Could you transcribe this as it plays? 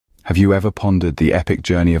Have you ever pondered the epic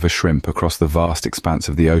journey of a shrimp across the vast expanse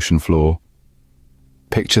of the ocean floor?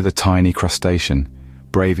 Picture the tiny crustacean,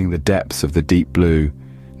 braving the depths of the deep blue,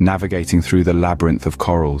 navigating through the labyrinth of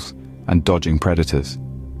corals and dodging predators.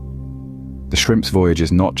 The shrimp's voyage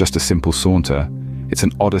is not just a simple saunter, it's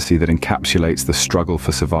an odyssey that encapsulates the struggle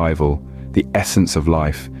for survival, the essence of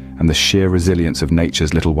life, and the sheer resilience of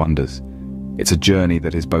nature's little wonders. It's a journey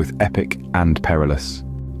that is both epic and perilous.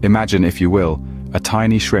 Imagine, if you will, a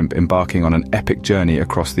tiny shrimp embarking on an epic journey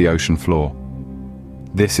across the ocean floor.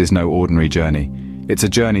 This is no ordinary journey. It's a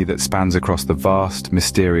journey that spans across the vast,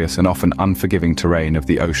 mysterious, and often unforgiving terrain of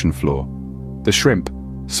the ocean floor. The shrimp,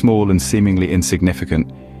 small and seemingly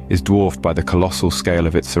insignificant, is dwarfed by the colossal scale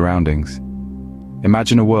of its surroundings.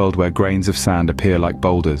 Imagine a world where grains of sand appear like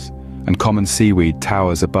boulders, and common seaweed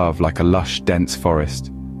towers above like a lush, dense forest.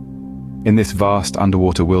 In this vast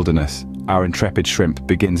underwater wilderness, our intrepid shrimp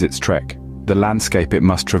begins its trek. The landscape it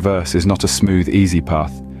must traverse is not a smooth, easy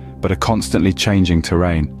path, but a constantly changing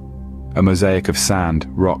terrain, a mosaic of sand,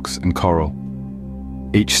 rocks, and coral.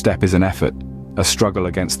 Each step is an effort, a struggle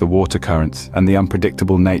against the water currents and the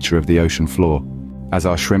unpredictable nature of the ocean floor. As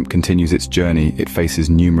our shrimp continues its journey, it faces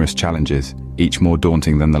numerous challenges, each more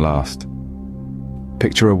daunting than the last.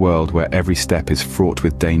 Picture a world where every step is fraught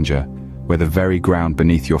with danger, where the very ground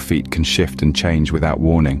beneath your feet can shift and change without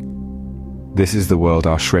warning. This is the world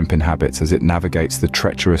our shrimp inhabits as it navigates the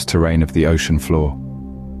treacherous terrain of the ocean floor.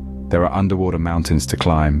 There are underwater mountains to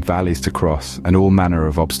climb, valleys to cross, and all manner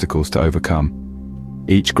of obstacles to overcome.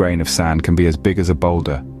 Each grain of sand can be as big as a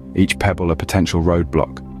boulder, each pebble a potential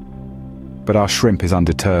roadblock. But our shrimp is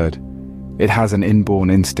undeterred. It has an inborn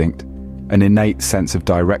instinct, an innate sense of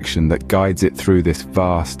direction that guides it through this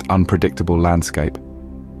vast, unpredictable landscape.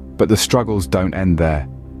 But the struggles don't end there.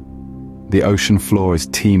 The ocean floor is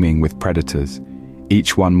teeming with predators,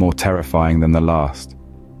 each one more terrifying than the last.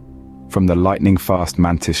 From the lightning-fast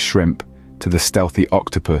mantis shrimp to the stealthy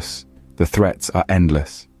octopus, the threats are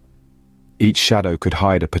endless. Each shadow could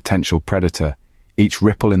hide a potential predator, each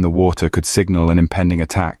ripple in the water could signal an impending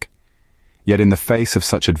attack. Yet in the face of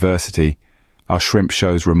such adversity, our shrimp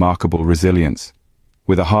shows remarkable resilience.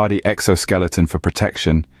 With a hardy exoskeleton for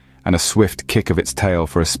protection and a swift kick of its tail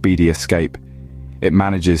for a speedy escape, it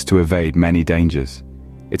manages to evade many dangers.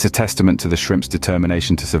 It's a testament to the shrimp's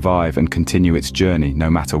determination to survive and continue its journey no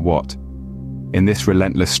matter what. In this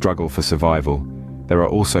relentless struggle for survival, there are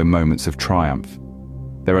also moments of triumph.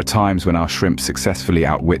 There are times when our shrimp successfully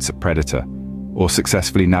outwits a predator, or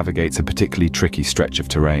successfully navigates a particularly tricky stretch of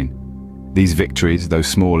terrain. These victories, though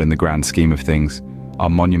small in the grand scheme of things, are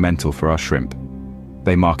monumental for our shrimp.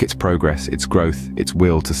 They mark its progress, its growth, its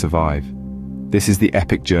will to survive. This is the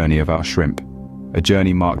epic journey of our shrimp. A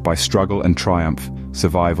journey marked by struggle and triumph,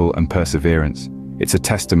 survival and perseverance. It's a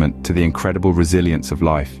testament to the incredible resilience of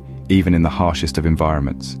life, even in the harshest of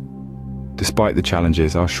environments. Despite the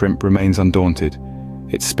challenges, our shrimp remains undaunted,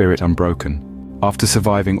 its spirit unbroken. After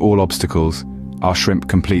surviving all obstacles, our shrimp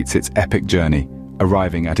completes its epic journey,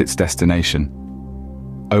 arriving at its destination.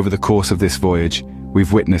 Over the course of this voyage,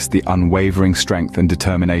 we've witnessed the unwavering strength and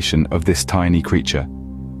determination of this tiny creature.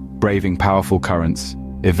 Braving powerful currents,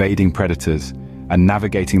 evading predators, and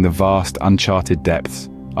navigating the vast, uncharted depths,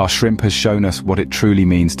 our shrimp has shown us what it truly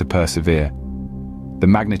means to persevere. The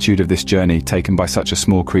magnitude of this journey taken by such a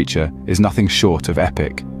small creature is nothing short of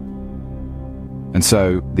epic. And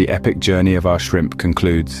so, the epic journey of our shrimp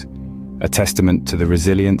concludes, a testament to the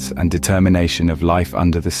resilience and determination of life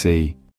under the sea.